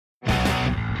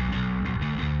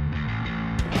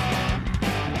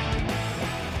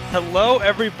Hello,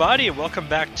 everybody, and welcome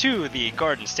back to the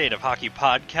Garden State of Hockey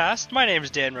podcast. My name is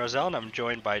Dan Roselle, and I'm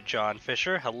joined by John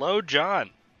Fisher. Hello, John.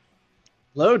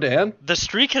 Hello, Dan. The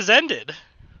streak has ended.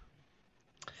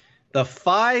 The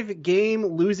 5-game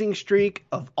losing streak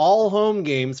of all home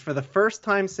games for the first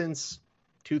time since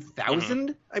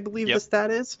 2000, I believe the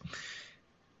stat is.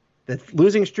 The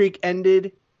losing streak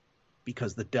ended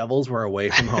because the Devils were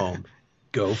away from home.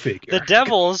 Go figure. The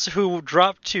Devils, who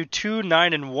dropped to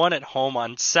 2-9-1 at home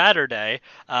on Saturday,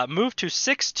 moved to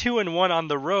 6-2-1 on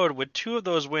the road, with two of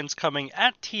those wins coming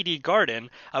at TD Garden.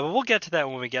 But we'll get to that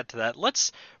when we get to that.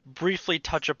 Let's briefly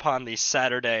touch upon the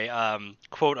Saturday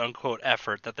quote-unquote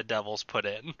effort that the Devils put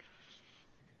in.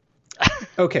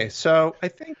 Okay, so I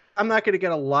think I'm not going to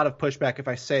get a lot of pushback if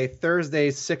I say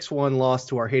Thursday's 6-1 loss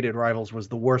to our hated rivals was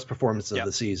the worst performance of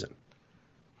the season.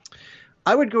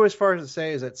 I would go as far as to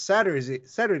say is that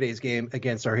Saturday's game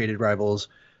against our hated rivals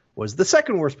was the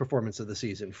second worst performance of the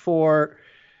season. For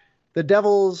the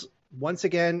Devils, once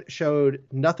again, showed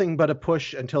nothing but a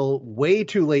push until way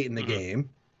too late in the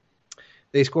game.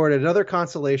 They scored another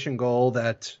consolation goal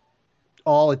that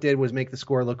all it did was make the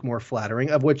score look more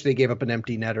flattering, of which they gave up an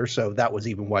empty netter, so that was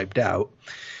even wiped out.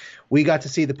 We got to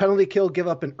see the penalty kill give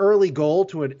up an early goal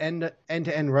to an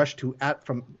end-to-end rush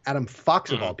from Adam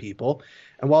Fox, of all people.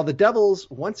 And while the Devils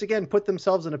once again put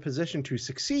themselves in a position to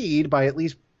succeed by at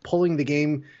least pulling the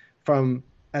game from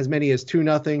as many as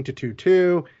 2-0 to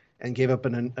 2-2 and gave up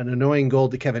an annoying goal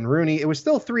to Kevin Rooney, it was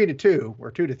still 3-2,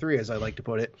 or 2-3 as I like to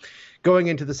put it, going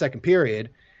into the second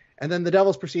period. And then the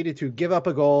Devils proceeded to give up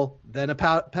a goal, then a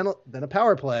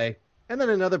power play, and then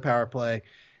another power play.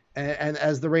 And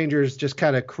as the Rangers just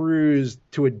kind of cruised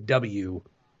to a W,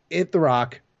 hit the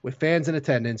rock with fans in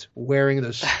attendance wearing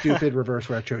those stupid reverse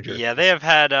retro jerseys. Yeah, they have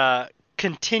had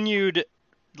continued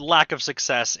lack of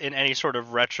success in any sort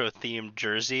of retro-themed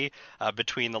jersey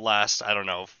between the last,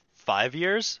 5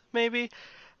 years, maybe?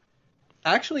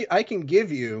 Actually, I can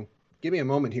give me a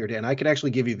moment here, Dan. I can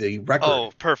actually give you the record.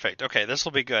 Oh, perfect. Okay, this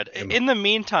will be good. In the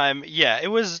meantime,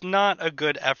 it was not a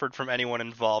good effort from anyone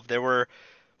involved. There were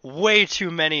way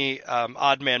too many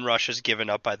odd man rushes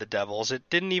given up by the Devils. It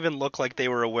didn't even look like they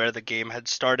were aware the game had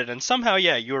started. And somehow,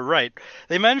 you were right.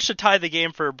 They managed to tie the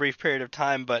game for a brief period of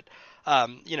time, but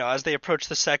as they approached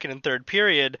the second and third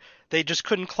period, they just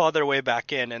couldn't claw their way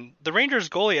back in. And the Rangers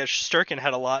goalie,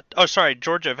 Shesterkin,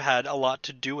 Georgiev had a lot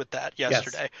to do with that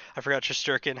yesterday. Yes. I forgot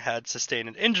Shesterkin had sustained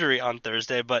an injury on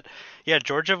Thursday, but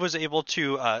Georgiev was able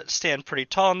to stand pretty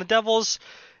tall. And the Devils,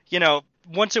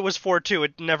 once it was 4-2,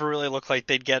 it never really looked like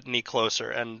they'd get any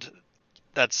closer, and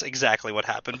that's exactly what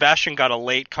happened. Bastian got a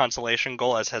late consolation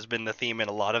goal, as has been the theme in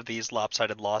a lot of these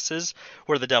lopsided losses,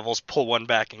 where the Devils pull one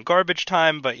back in garbage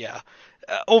time. But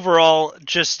overall,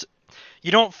 just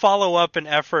you don't follow up an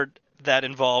effort that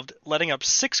involved letting up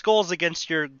 6 goals against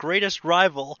your greatest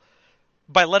rival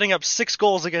by letting up 6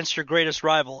 goals against your greatest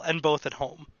rival, and both at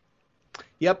home.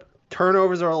 Yep,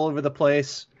 turnovers are all over the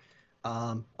place.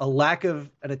 A lack of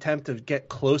an attempt to get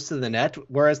close to the net,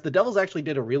 whereas the Devils actually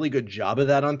did a really good job of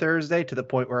that on Thursday, to the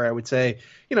point where I would say,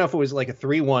 if it was like a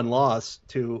 3-1 loss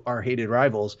to our hated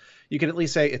rivals, you can at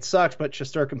least say it sucked, but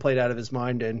Shesterkin played out of his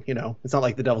mind, and, it's not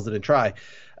like the Devils didn't try.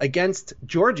 Against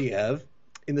Georgiev,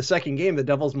 in the second game, the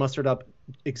Devils mustered up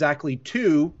exactly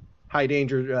 2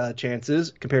 high-danger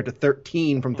chances compared to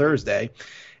 13 from Thursday,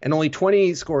 and only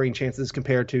 20 scoring chances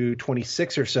compared to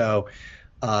 26 or so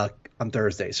on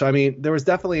Thursday. So, there was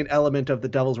definitely an element of the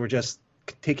Devils were just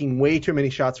taking way too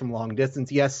many shots from long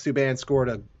distance. Yes, Subban scored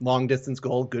a long-distance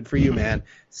goal. Good for you, man.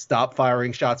 Stop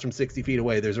firing shots from 60 feet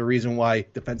away. There's a reason why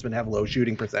defensemen have low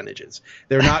shooting percentages.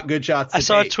 They're not good shots to I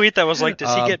saw a tweet that was like,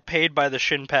 does he get paid by the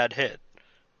shin pad hit?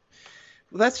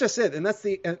 Well, that's just it. And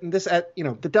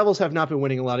the Devils have not been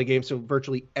winning a lot of games, so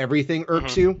virtually everything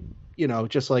irks you.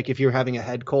 Just like if you're having a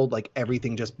head cold, like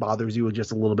everything just bothers you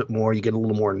just a little bit more. You get a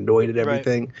little more annoyed at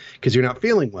everything because you're not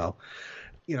feeling well.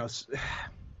 You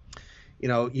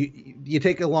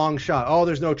take a long shot. Oh,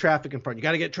 there's no traffic in front. You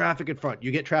got to get traffic in front. You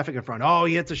get traffic in front. Oh,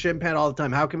 he hits a shin pad all the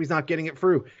time. How come he's not getting it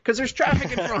through? Because there's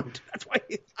traffic in front. That's why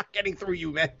he's not getting through,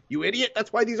 you man. You idiot.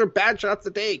 That's why these are bad shots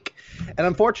to take. And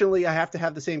unfortunately, I have to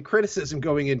have the same criticism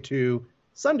going into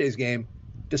Sunday's game,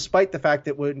 despite the fact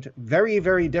that it went very,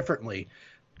 very differently.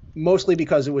 Mostly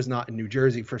because it was not in New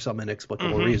Jersey for some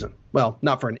inexplicable reason. Well,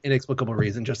 not for an inexplicable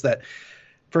reason, just that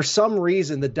for some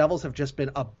reason the Devils have just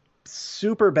been a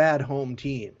super bad home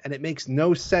team. And it makes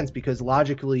no sense because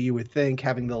logically you would think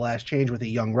having the last change with a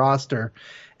young roster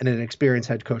and an experienced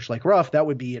head coach like Ruff, that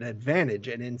would be an advantage.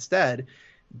 And instead,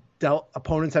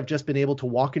 opponents have just been able to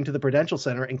walk into the Prudential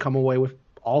Center and come away with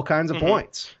all kinds of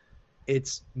points.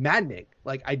 It's maddening.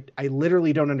 Like, I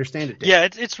literally don't understand it, Dan. Yeah,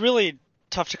 it's really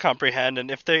tough to comprehend. And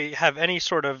if they have any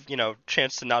sort of,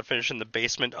 chance to not finish in the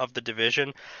basement of the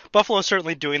division, Buffalo's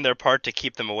certainly doing their part to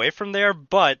keep them away from there.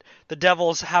 But the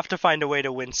Devils have to find a way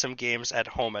to win some games at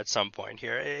home at some point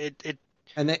here.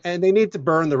 And they need to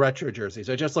burn the retro jerseys.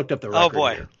 I just looked up the record. Oh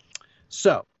boy. Here.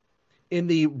 So, in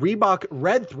the Reebok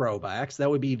red throwbacks, that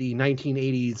would be the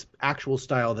 1980s actual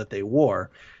style that they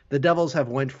wore, the Devils have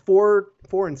went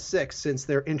 4-6 since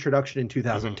their introduction in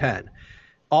 2010.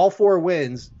 All 4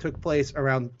 wins took place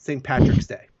around St. Patrick's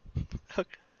Day. Okay.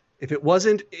 If it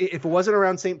wasn't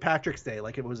around St. Patrick's Day,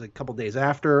 like it was a couple days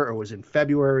after, or was in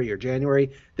February or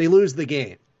January, they lose the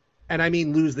game. And I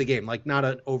mean lose the game, like not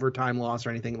an overtime loss or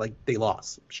anything, like they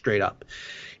lost straight up.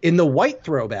 In the white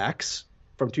throwbacks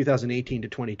from 2018 to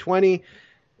 2020,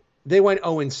 they went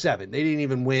 0-7. They didn't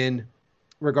even win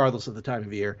regardless of the time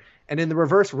of year. And in the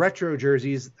reverse retro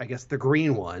jerseys, I guess the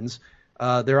green ones,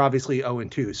 they're obviously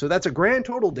 0-2. So that's a grand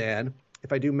total, Dan,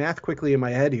 if I do math quickly in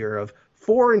my head here, of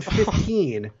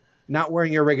 4-15 not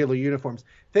wearing your regular uniforms.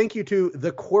 Thank you to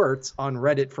the Quirts on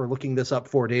Reddit for looking this up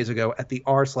 4 days ago at the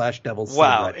r/Devils.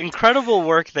 Wow, Reddit. Incredible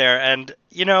work there. And,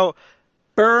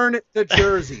 burn the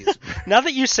jerseys. Now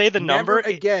that you say the number,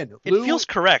 again, it feels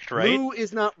correct, right? Lou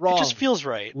is not wrong. It just feels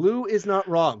right. Lou is not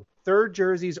wrong. Third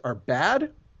jerseys are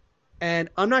bad, and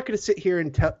I'm not going to sit here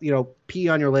and pee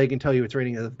on your leg and tell you it's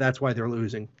raining. That's why they're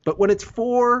losing. But when it's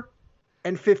 4-15,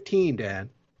 Dan,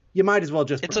 you might as well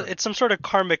just. It's some sort of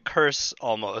karmic curse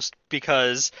almost,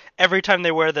 because every time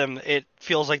they wear them, it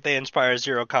feels like they inspire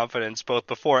zero confidence both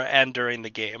before and during the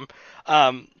game.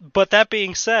 But that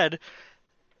being said,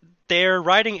 they're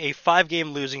riding a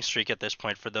 5-game losing streak at this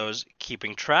point for those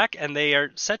keeping track, and they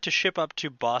are set to ship up to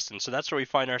Boston. So that's where we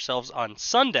find ourselves on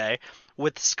Sunday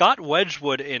with Scott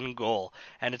Wedgwood in goal.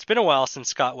 And it's been a while since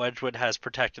Scott Wedgwood has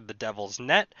protected the Devils'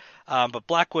 net, but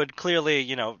Blackwood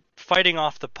clearly, fighting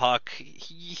off the puck.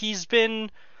 He's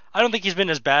been... I don't think he's been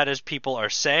as bad as people are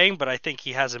saying, but I think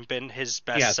he hasn't been his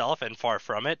best self, and far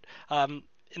from it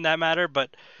in that matter.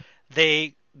 But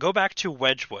they go back to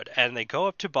Wedgwood, and they go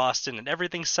up to Boston, and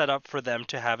everything's set up for them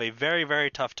to have a very,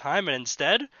 very tough time, and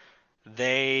instead,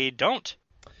 they don't.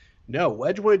 No,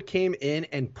 Wedgwood came in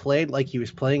and played like he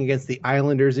was playing against the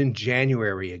Islanders in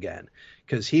January again,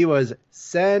 because he was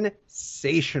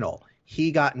sensational.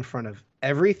 He got in front of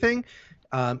everything,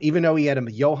 even though he had a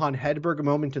Johan Hedberg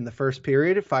moment in the first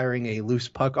period, firing a loose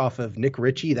puck off of Nick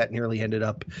Ritchie that nearly ended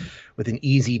up with an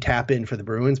easy tap-in for the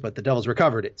Bruins, but the Devils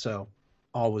recovered it, so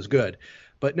all was good.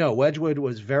 But no, Wedgwood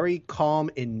was very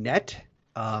calm in net,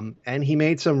 and he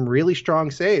made some really strong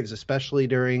saves, especially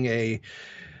during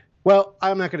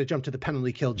I'm not going to jump to the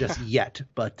penalty kill just yet,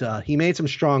 but he made some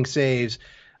strong saves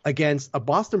against a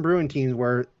Boston Bruin team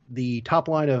where the top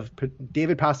line of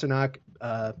David Pastrnak,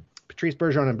 Patrice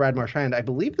Bergeron, and Brad Marchand, I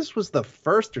believe this was the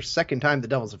first or second time the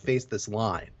Devils have faced this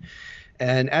line.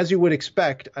 And as you would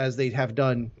expect, as they have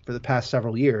done for the past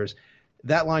several years,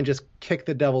 that line just kicked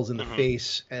the Devils in the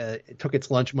face, it took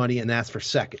its lunch money, and asked for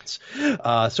seconds.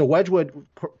 So Wedgwood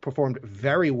performed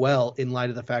very well in light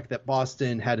of the fact that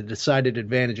Boston had a decided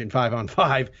advantage in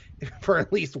 5-on-5 for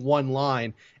at least one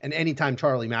line. And anytime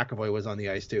Charlie McAvoy was on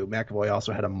the ice, too. McAvoy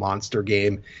also had a monster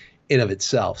game in of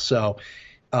itself. So,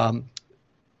 I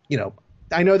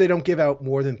know they don't give out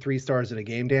more than 3 stars in a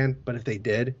game, Dan, but if they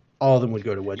did, all of them would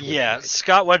go to Wedgwood. Yeah,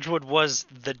 Scott Wedgwood was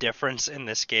the difference in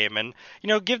this game. And,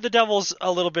 give the Devils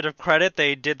a little bit of credit.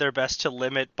 They did their best to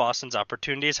limit Boston's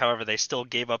opportunities. However, they still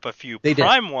gave up a few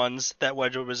prime ones that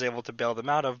Wedgwood was able to bail them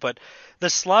out of. But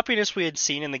the sloppiness we had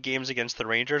seen in the games against the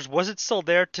Rangers, was it still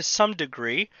there to some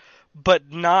degree,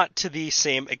 but not to the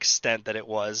same extent that it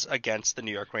was against the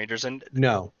New York Rangers? And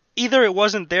no. Either it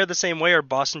wasn't there the same way or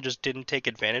Boston just didn't take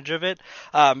advantage of it,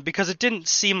 because it didn't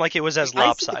seem like it was as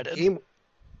lopsided.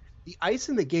 The ice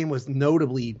in the game was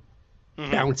notably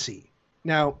bouncy.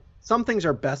 Now, some things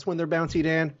are best when they're bouncy,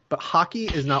 Dan, but hockey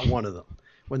is not one of them.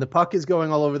 When the puck is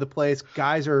going all over the place,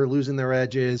 guys are losing their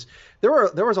edges. There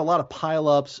was a lot of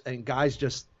pileups and guys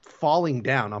just falling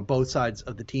down on both sides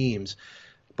of the teams.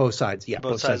 Both sides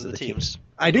of the teams.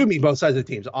 I do mean both sides of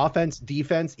the teams. Offense,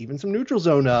 defense, even some neutral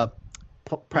zone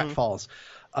pratfalls.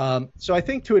 So I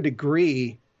think to a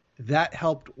degree that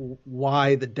helped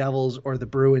why the Devils or the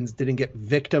Bruins didn't get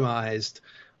victimized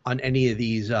on any of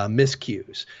these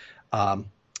miscues.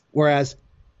 Whereas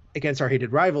against our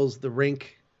hated rivals, the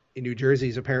rink in New Jersey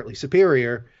is apparently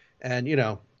superior. And,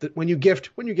 when you gift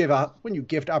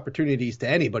opportunities to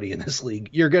anybody in this league,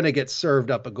 you're going to get served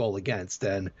up a goal against.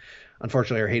 And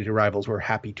unfortunately, our hated rivals were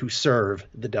happy to serve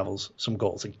the Devils some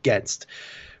goals against.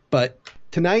 But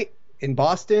tonight in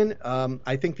Boston,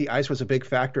 I think the ice was a big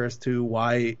factor as to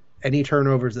why any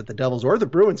turnovers that the Devils or the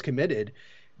Bruins committed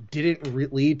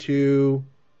didn't lead to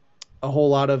a whole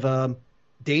lot of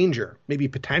danger, maybe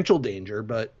potential danger,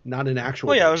 but not an actual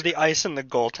Well, yeah, danger. it was the ice and the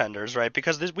goaltenders, right?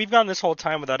 Because we've gone this whole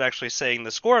time without actually saying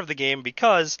the score of the game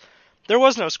because there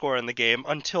was no score in the game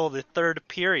until the third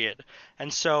period.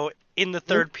 And so in the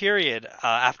third period,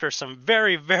 after some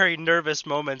very, very nervous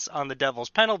moments on the Devils'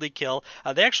 penalty kill,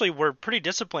 they actually were pretty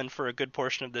disciplined for a good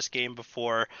portion of this game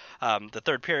before the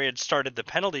third period started the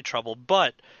penalty trouble.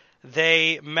 But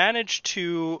they managed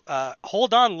to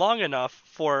hold on long enough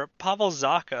for Pavel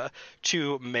Zacha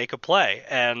to make a play.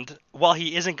 And while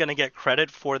he isn't going to get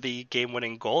credit for the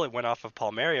game-winning goal, it went off of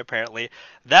Palmieri apparently,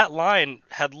 that line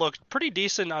had looked pretty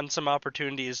decent on some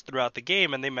opportunities throughout the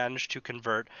game, and they managed to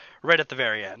convert right at the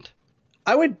very end.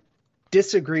 I would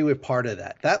disagree with part of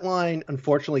that. That line,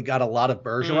 unfortunately, got a lot of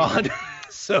Bergeron.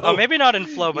 So maybe not in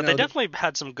flow, but they definitely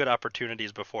had some good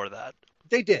opportunities before that.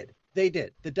 They did.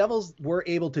 The Devils were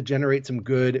able to generate some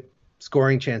good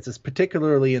scoring chances,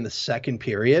 particularly in the second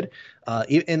period.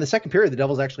 In the second period, the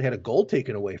Devils actually had a goal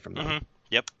taken away from them.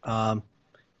 Mm-hmm.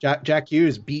 Yep. Jack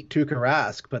Hughes beat Tuukka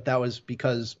Rask, but that was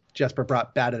because Jesper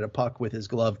Bratt batted a puck with his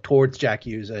glove towards Jack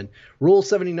Hughes. And Rule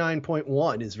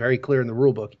 79.1 is very clear in the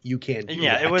rule book. You can't do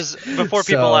that. It was, before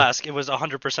people ask, it was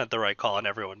 100% the right call, and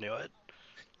everyone knew it.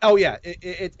 Oh, yeah.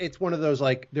 It's one of those,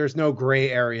 like, there's no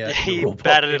gray area. He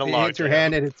batted it along. It's your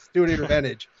hand and it's to your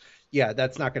advantage. Yeah,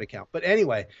 that's not going to count. But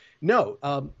anyway, no.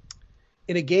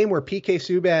 In a game where PK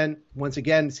Subban, once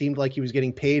again, seemed like he was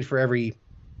getting paid for every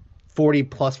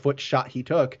 40-plus foot shot he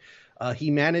took,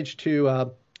 he managed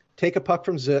to take a puck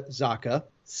from Zacha,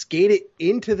 skate it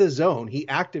into the zone. He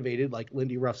activated, like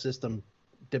Lindy Ruff's system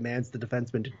demands the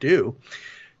defenseman to do,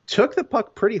 took the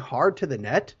puck pretty hard to the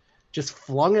net, just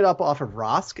flung it up off of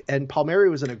Rask, and Palmieri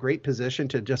was in a great position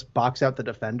to just box out the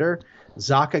defender.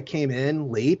 Zacha came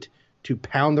in late to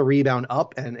pound the rebound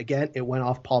up, and again, it went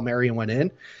off Palmieri and went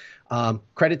in.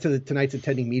 Credit to tonight's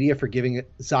attending media for giving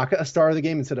Zacha a star of the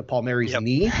game instead of Palmieri's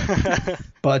knee.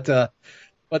 But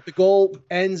the goal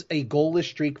ends a goalless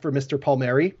streak for Mr.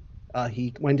 Palmieri.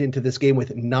 He went into this game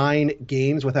with 9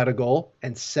 games without a goal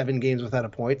and 7 games without a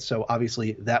point. So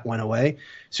obviously that went away.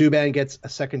 Subban gets a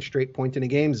second straight point in a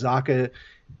game. Zacha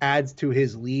adds to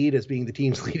his lead as being the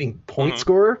team's leading point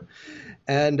scorer.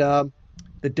 And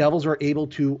the Devils were able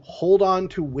to hold on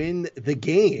to win the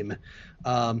game,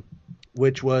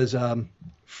 which was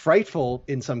frightful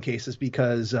in some cases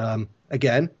because,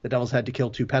 again, the Devils had to kill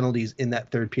 2 penalties in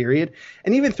that third period.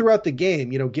 And even throughout the game,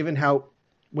 given how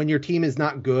when your team is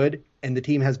not good and the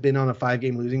team has been on a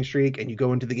 5-game losing streak and you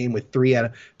go into the game with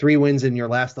 3 wins in your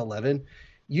last 11,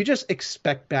 you just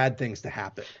expect bad things to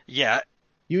happen. Yeah.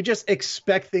 You just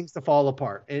expect things to fall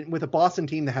apart. And with a Boston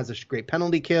team that has a great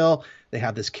penalty kill, they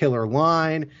have this killer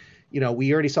line.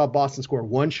 We already saw Boston score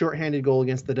 1 shorthanded goal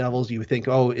against the Devils. You would think,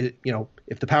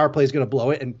 if the power play is going to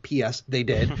blow it, and P.S. they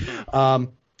did, are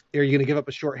you going to give up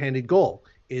a shorthanded goal?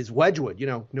 Is Wedgwood,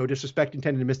 no disrespect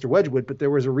intended to Mr. Wedgwood, but there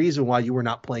was a reason why you were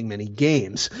not playing many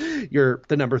games. You're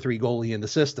the number 3 goalie in the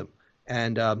system.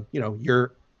 And,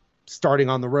 you're starting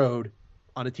on the road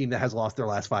on a team that has lost their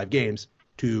last 5 games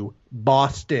to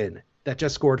Boston that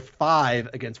just scored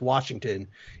 5 against Washington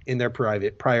in their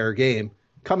prior game,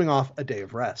 coming off a day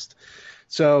of rest.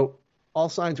 So all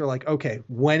signs are like, okay,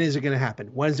 when is it going to happen?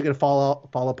 When is it going to fall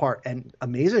apart? And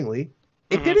amazingly,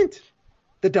 it didn't.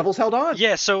 The Devils held on.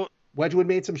 Yeah, so Wedgwood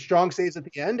made some strong saves at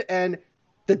the end, and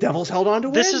the Devils held on to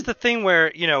win. This is the thing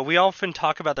where, we often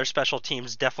talk about their special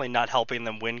teams definitely not helping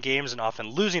them win games and often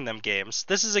losing them games.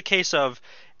 This is a case of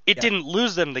it didn't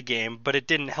lose them the game, but it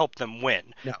didn't help them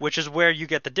win, which is where you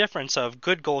get the difference of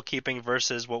good goalkeeping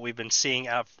versus what we've been seeing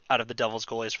out of the Devils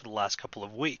goalies for the last couple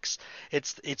of weeks.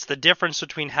 It's the difference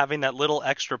between having that little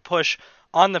extra push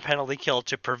on the penalty kill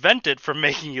to prevent it from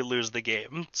making you lose the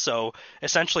game. So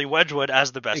essentially Wedgwood,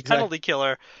 as the best penalty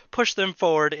killer, pushed them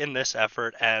forward in this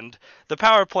effort. And the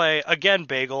power play, again,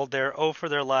 Bagel, they're 0 for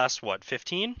their last,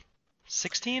 15?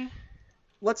 16?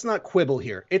 Let's not quibble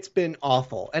here. It's been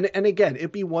awful. And again,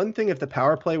 it'd be one thing if the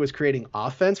power play was creating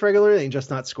offense regularly and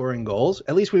just not scoring goals.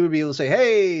 At least we would be able to say,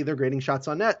 hey, they're getting shots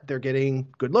on net. They're getting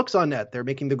good looks on net. They're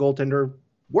making the goaltender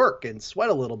work and sweat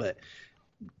a little bit.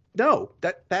 No,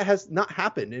 that has not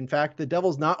happened. In fact, the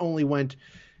Devils not only went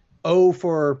 0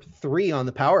 for 3 on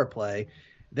the power play,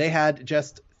 they had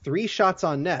just 3 shots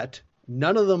on net,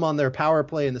 none of them on their power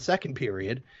play in the second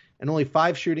period, and only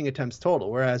 5 shooting attempts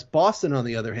total. Whereas Boston, on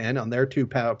the other hand, on their 2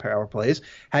 power plays,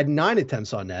 had 9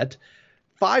 attempts on net,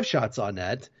 5 shots on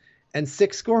net, and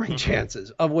 6 scoring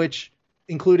chances, of which,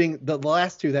 including the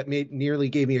last 2 that nearly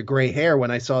gave me a gray hair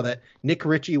when I saw that Nick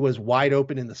Ritchie was wide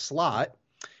open in the slot,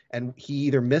 and he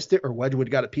either missed it or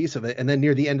Wedgwood got a piece of it. And then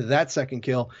near the end of that second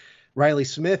kill, Riley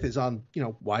Smith is on,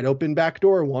 wide open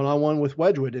backdoor, one-on-one with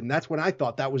Wedgwood. And that's when I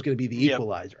thought that was going to be the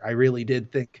equalizer. I really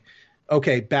did think,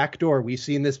 okay, backdoor, we've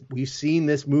seen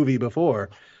this movie before,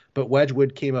 but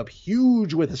Wedgwood came up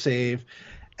huge with a save.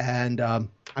 And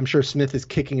I'm sure Smith is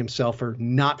kicking himself for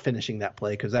not finishing that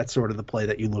play, because that's sort of the play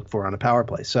that you look for on a power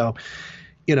play. So,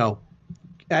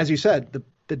 as you said,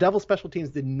 the Devils special teams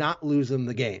did not lose them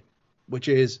the game, which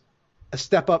is a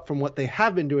step up from what they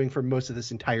have been doing for most of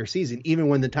this entire season, even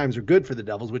when the times are good for the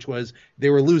Devils, which was they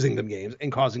were losing them games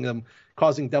and causing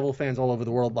Devil fans all over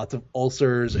the world lots of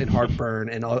ulcers and heartburn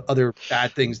and other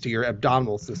bad things to your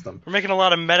abdominal system. We're making a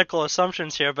lot of medical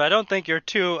assumptions here, but I don't think you're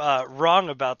too wrong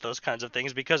about those kinds of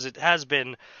things, because it has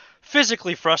been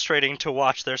physically frustrating to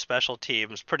watch their special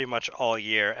teams pretty much all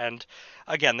year. And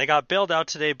again, they got bailed out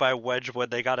today by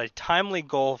Wedgwood. They got a timely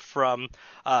goal from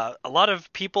a lot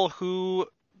of people who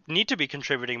need to be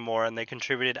contributing more, and they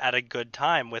contributed at a good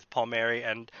time, with Palmieri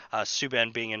and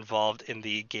Subban being involved in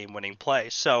the game-winning play.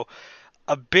 So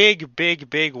a big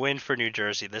win for New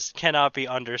Jersey. This cannot be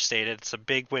understated. It's a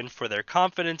big win for their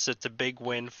confidence. It's a big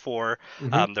win for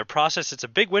their process. It's a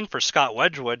big win for Scott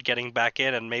Wedgwood getting back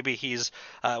in, and maybe he's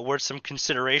worth some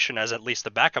consideration as at least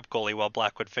the backup goalie while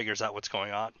Blackwood figures out what's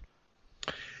going on.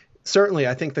 Certainly,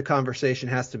 I think the conversation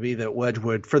has to be that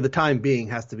Wedgwood, for the time being,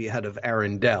 has to be ahead of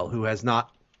Aaron Dell, who has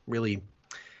not really.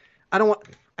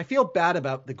 I feel bad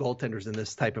about the goaltenders in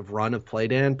this type of run of play,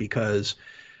 Dan, because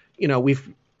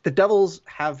the Devils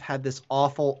have had this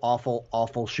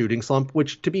awful shooting slump,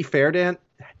 which, to be fair, Dan,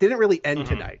 didn't really end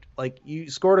tonight. Like, you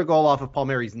scored a goal off of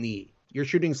Palmieri's knee. Your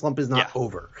shooting slump is not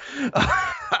over.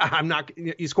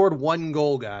 You scored one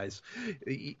goal, guys.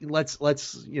 Let's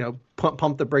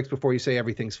pump the brakes before you say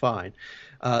everything's fine.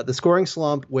 The scoring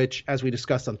slump, which, as we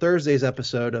discussed on Thursday's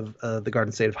episode of the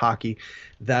Garden State of Hockey,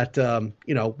 that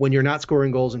when you're not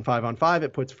scoring goals in 5-on-5,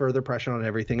 it puts further pressure on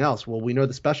everything else. Well, we know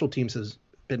the special teams has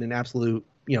been an absolute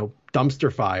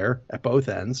dumpster fire at both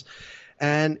ends,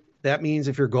 and that means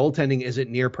if your goaltending isn't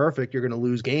near perfect, you're going to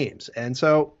lose games. And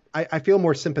so I feel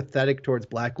more sympathetic towards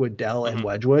Blackwood, Dell, and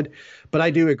Wedgwood, but I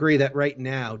do agree that right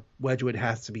now Wedgwood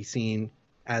has to be seen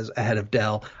as ahead of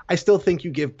Dell. I still think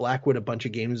you give Blackwood a bunch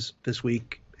of games this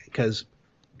week, because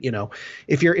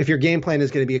if your game plan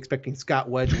is going to be expecting Scott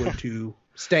Wedgwood to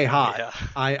stay hot,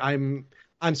 I'm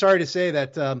sorry to say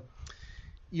that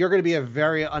you're going to be a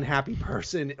very unhappy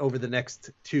person over the next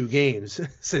two games,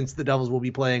 since the Devils will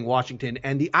be playing Washington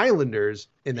and the Islanders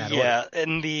in that order. Yeah,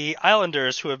 and the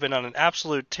Islanders, who have been on an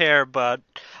absolute tear, but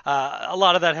a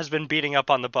lot of that has been beating up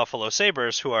on the Buffalo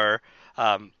Sabres, who are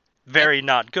very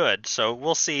not good. So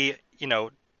we'll see.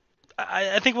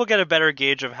 I think we'll get a better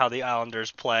gauge of how the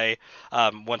Islanders play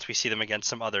once we see them against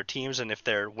some other teams, and if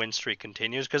their win streak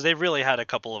continues, because they've really had a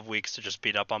couple of weeks to just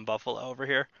beat up on Buffalo over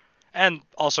here. And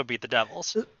also beat the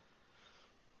Devils.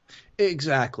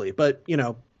 Exactly. But,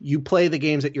 you play the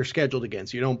games that you're scheduled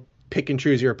against. You don't pick and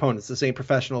choose your opponents. This ain't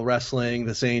professional wrestling.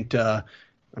 This ain't I'm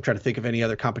trying to think of any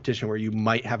other competition where you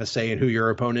might have a say in who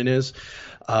your opponent is.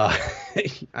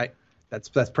 That's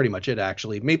pretty much it,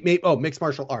 actually. Mixed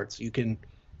martial arts. You can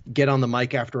get on the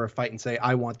mic after a fight and say,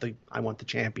 I want the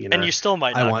champion. And you still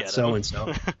might not I want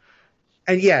so-and-so.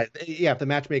 And if the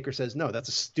matchmaker says, no, that's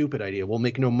a stupid idea, we'll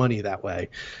make no money that way,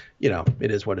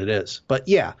 it is what it is. But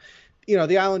the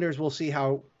Islanders, we'll see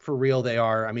how for real they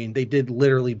are. I mean, they did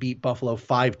literally beat Buffalo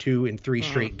 5-2 in three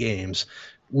straight games,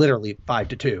 literally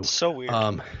 5-2. So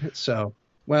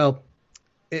weird.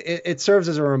 It serves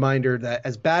as a reminder that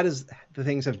as bad as the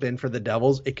things have been for the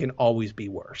Devils, it can always be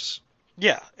worse.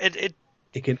 Yeah, it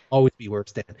can always be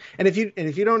worse, Dan. And if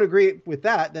you don't agree with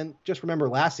that, then just remember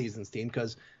last season's team,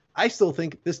 because I still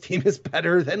think this team is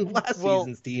better than last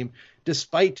season's team,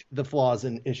 despite the flaws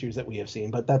and issues that we have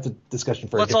seen. But that's a discussion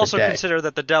for a different day. Let's also consider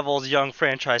that the Devils' young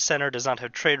franchise center does not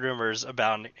have trade rumors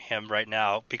about him right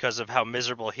now because of how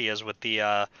miserable he is with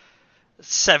the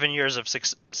 7 years of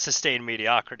sustained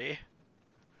mediocrity.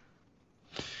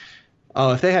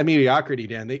 Oh, if they had mediocrity,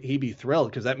 Dan, he'd be thrilled,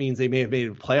 because that means they may have made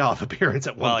a playoff appearance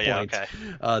at one point. Yeah,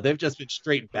 okay. They've just been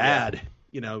straight bad,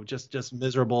 just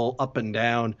miserable up and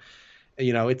down.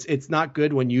 It's not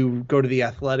good when you go to The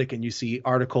Athletic and you see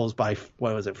articles by,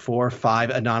 4 or 5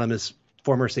 anonymous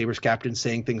former Sabres captains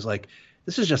saying things like,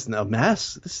 this is just a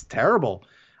mess. This is terrible.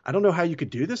 I don't know how you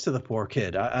could do this to the poor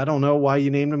kid. I don't know why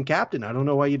you named him captain. I don't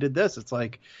know why you did this. It's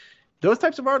like, those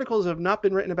types of articles have not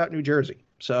been written about New Jersey.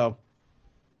 So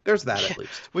there's that, at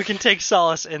least. We can take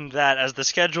solace in that, as the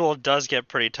schedule does get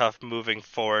pretty tough moving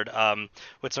forward,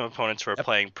 with some opponents who are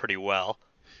playing pretty well.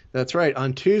 That's right.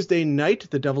 On Tuesday night,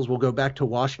 the Devils will go back to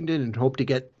Washington and hope to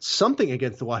get something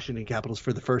against the Washington Capitals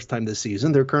for the first time this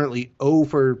season. They're currently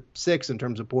 0-for-6 in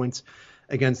terms of points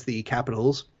against the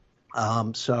Capitals.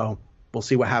 So we'll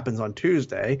see what happens on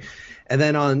Tuesday. And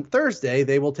then on Thursday,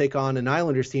 they will take on an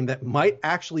Islanders team that might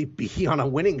actually be on a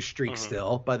winning streak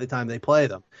still by the time they play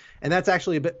them. And that's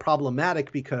actually a bit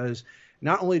problematic because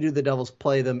not only do the Devils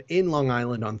play them in Long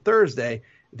Island on Thursday,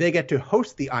 they get to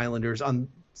host the Islanders on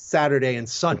Saturday and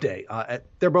Sunday.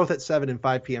 They're both at 7 and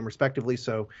 5 p.m. respectively.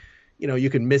 So, you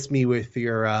can miss me with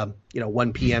your,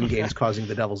 1 p.m. games causing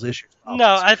the Devils issues.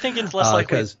 No, I think it's less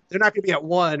likely. Because they're not going to be at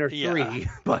 1 or 3,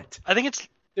 but I think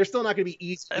they're still not going to be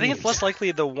easy. I think it's less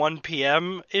likely the 1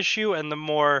 p.m. issue and the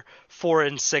more 4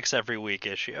 and 6 every week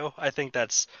issue. I think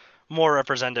that's more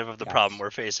representative of the problem we're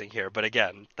facing here. But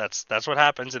again, that's what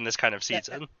happens in this kind of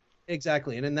season.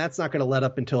 Exactly. And then that's not going to let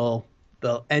up until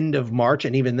the end of March.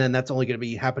 And even then, that's only going to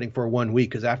be happening for 1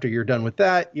 week, because after you're done with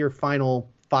that, your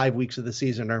final 5 weeks of the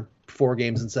season are 4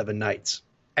 games and 7 nights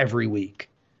every week.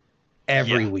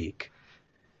 Every week.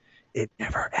 It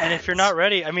never ends. And if you're not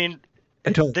ready, I mean,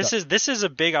 until this is a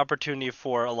big opportunity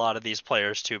for a lot of these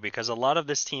players too, because a lot of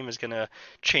this team is going to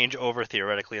change over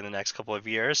theoretically in the next couple of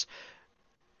years.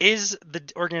 Is the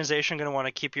organization going to want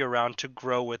to keep you around to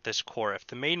grow with this core? If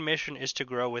the main mission is to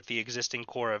grow with the existing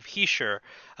core of Hischier,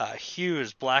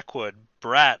 Hughes, Blackwood,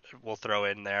 Bratt, we'll throw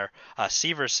in there,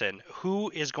 Severson, who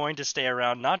is going to stay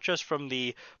around, not just from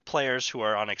the players who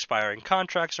are on expiring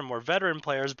contracts or more veteran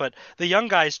players, but the young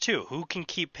guys too, who can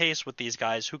keep pace with these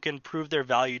guys, who can prove their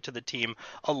value to the team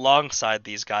alongside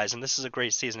these guys. And this is a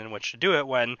great season in which to do it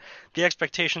when the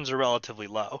expectations are relatively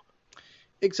low.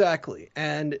 Exactly.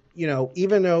 And,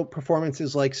 even though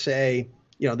performances like, say,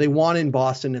 they won in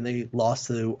Boston and they lost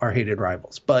to our hated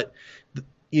rivals, but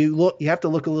you have to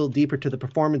look a little deeper to the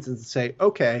performances and say,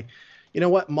 okay, you know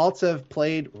what? Maltsev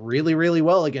played really, really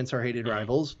well against our hated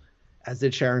rivals, as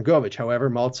did Sharangovich. However,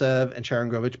 Maltsev and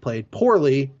Sharangovich played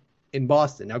poorly in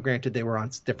Boston. Now, granted, they were on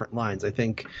different lines. I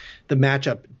think the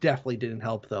matchup definitely didn't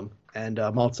help them. And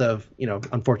Maltsev,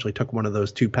 unfortunately took one of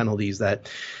those 2 penalties that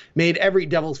made every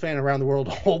Devils fan around the world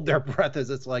hold their breath, as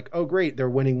it's like, oh, great, they're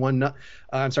winning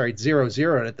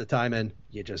 0-0 at the time, and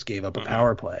you just gave up a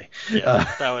power play.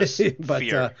 Yeah, that was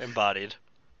fear embodied.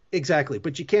 Exactly.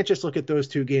 But you can't just look at those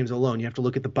 2 games alone. You have to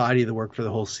look at the body of the work for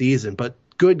the whole season. But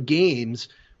good games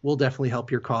will definitely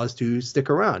help your cause to stick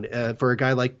around. For a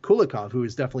guy like Kulikov, who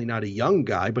is definitely not a young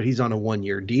guy, but he's on a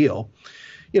 1-year deal.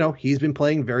 He's been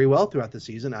playing very well throughout the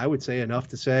season. I would say enough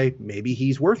to say maybe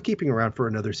he's worth keeping around for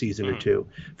another season or 2.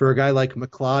 For a guy like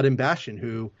McLeod and Bastian,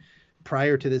 who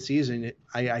prior to the season,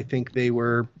 I think they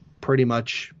were pretty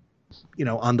much,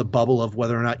 on the bubble of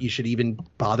whether or not you should even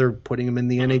bother putting them in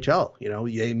the NHL.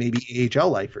 Maybe AHL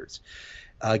lifers,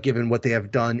 given what they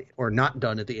have done or not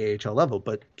done at the AHL level.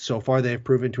 But so far they have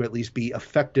proven to at least be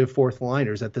effective fourth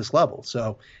liners at this level.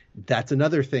 So that's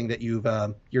another thing that you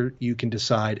can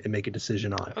decide and make a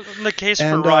decision on. The case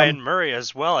for Ryan Murray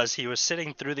as well, as he was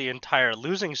sitting through the entire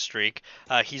losing streak.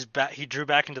 He drew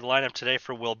back into the lineup today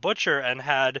for Will Butcher and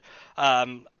had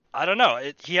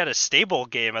he had a stable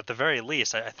game at the very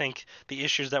least. I think the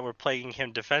issues that were plaguing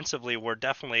him defensively were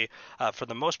definitely, for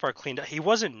the most part, cleaned up. He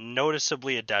wasn't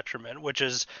noticeably a detriment, which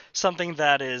is something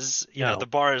that is, the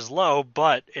bar is low,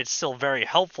 but it's still very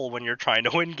helpful when you're trying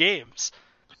to win games.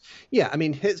 Yeah, I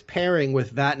mean, his pairing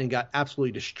with Vatanen got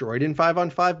absolutely destroyed in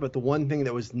 5-on-5, but the one thing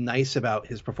that was nice about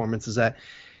his performance is that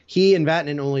he and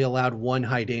Vatanen only allowed 1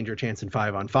 high danger chance in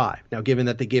 5-on-5. Now, given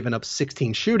that they've given up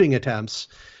 16 shooting attempts,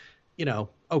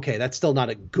 okay, that's still not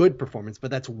a good performance, but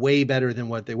that's way better than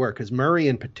what they were, because Murray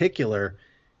in particular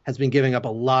has been giving up a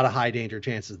lot of high danger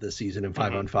chances this season in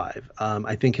 5-on-5.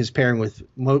 I think his pairing was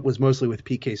mostly with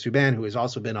PK Subban, who has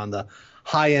also been on the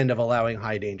high end of allowing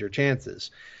high danger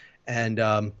chances. And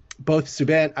both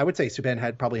Subban, I would say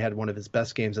Subban probably had one of his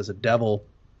best games as a Devil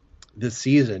this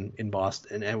season in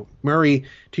Boston. And Murray,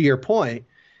 to your point,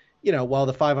 while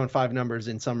the 5-on-5 numbers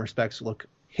in some respects look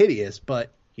hideous,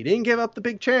 but he didn't give up the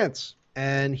big chance,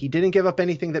 and he didn't give up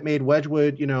anything that made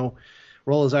Wedgwood,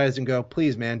 roll his eyes and go,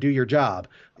 please, man, do your job.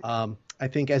 I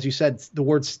think, as you said, the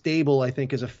word stable, I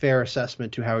think, is a fair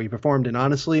assessment to how he performed. And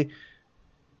honestly,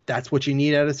 that's what you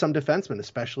need out of some defensemen,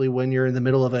 especially when you're in the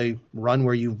middle of a run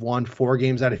where you've won 4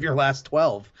 games out of your last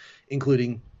 12,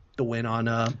 including the win on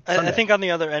Sunday. I think on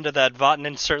the other end of that,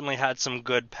 Vatanen certainly had some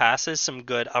good passes, some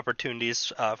good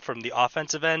opportunities from the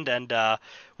offensive end, and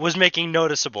was making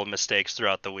noticeable mistakes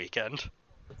throughout the weekend.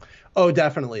 Oh,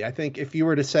 definitely. I think if you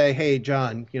were to say, hey,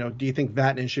 John, do you think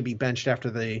Vatanen should be benched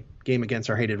after the game against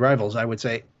our hated rivals? I would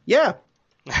say, yeah,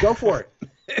 go for it.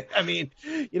 I mean,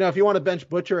 if you want to bench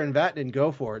Butcher and Vatanen,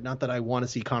 go for it. Not that I want to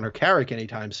see Connor Carrick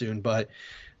anytime soon, but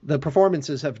the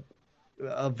performances of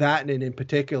Vatanen in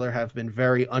particular have been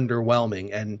very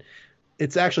underwhelming. And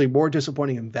it's actually more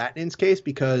disappointing in Vatanin's case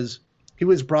because he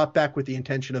was brought back with the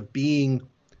intention of being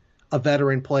a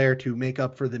veteran player to make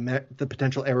up for the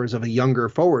potential errors of a younger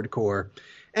forward core,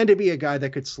 and to be a guy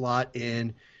that could slot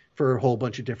in for a whole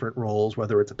bunch of different roles,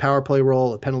 whether it's a power play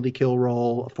role, a penalty kill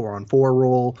role, a 4-on-4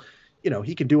 role.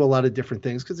 He can do a lot of different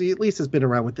things because he at least has been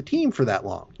around with the team for that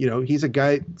long. He's a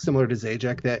guy similar to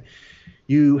Zajac that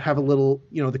you have a little,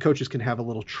 the coaches can have a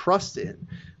little trust in.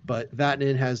 But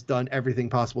Vatanen has done everything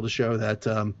possible to show that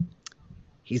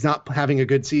he's not having a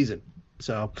good season.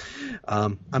 So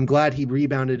I'm glad he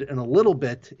rebounded in a little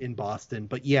bit in Boston.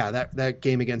 But yeah, that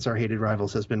game against our hated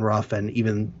rivals has been rough. And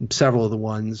even several of the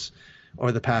ones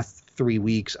over the past 3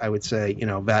 weeks, I would say,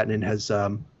 Vatanen has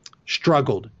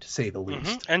struggled, to say the least.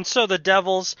 Mm-hmm. And so the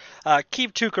Devils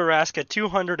keep Tuukka Rask at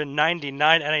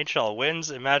 299 NHL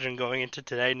wins. Imagine going into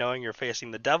today knowing you're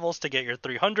facing the Devils to get your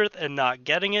 300th and not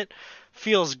getting it.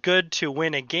 Feels good to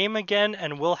win a game again,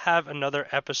 and we'll have another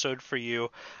episode for you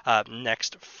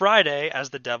next Friday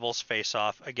as the Devils face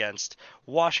off against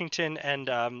Washington and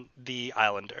the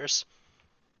Islanders.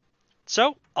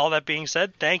 So, all that being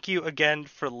said, thank you again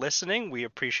for listening. We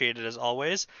appreciate it as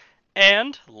always.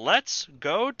 And let's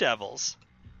go Devils.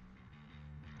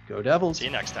 Go Devils. See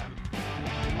you next time.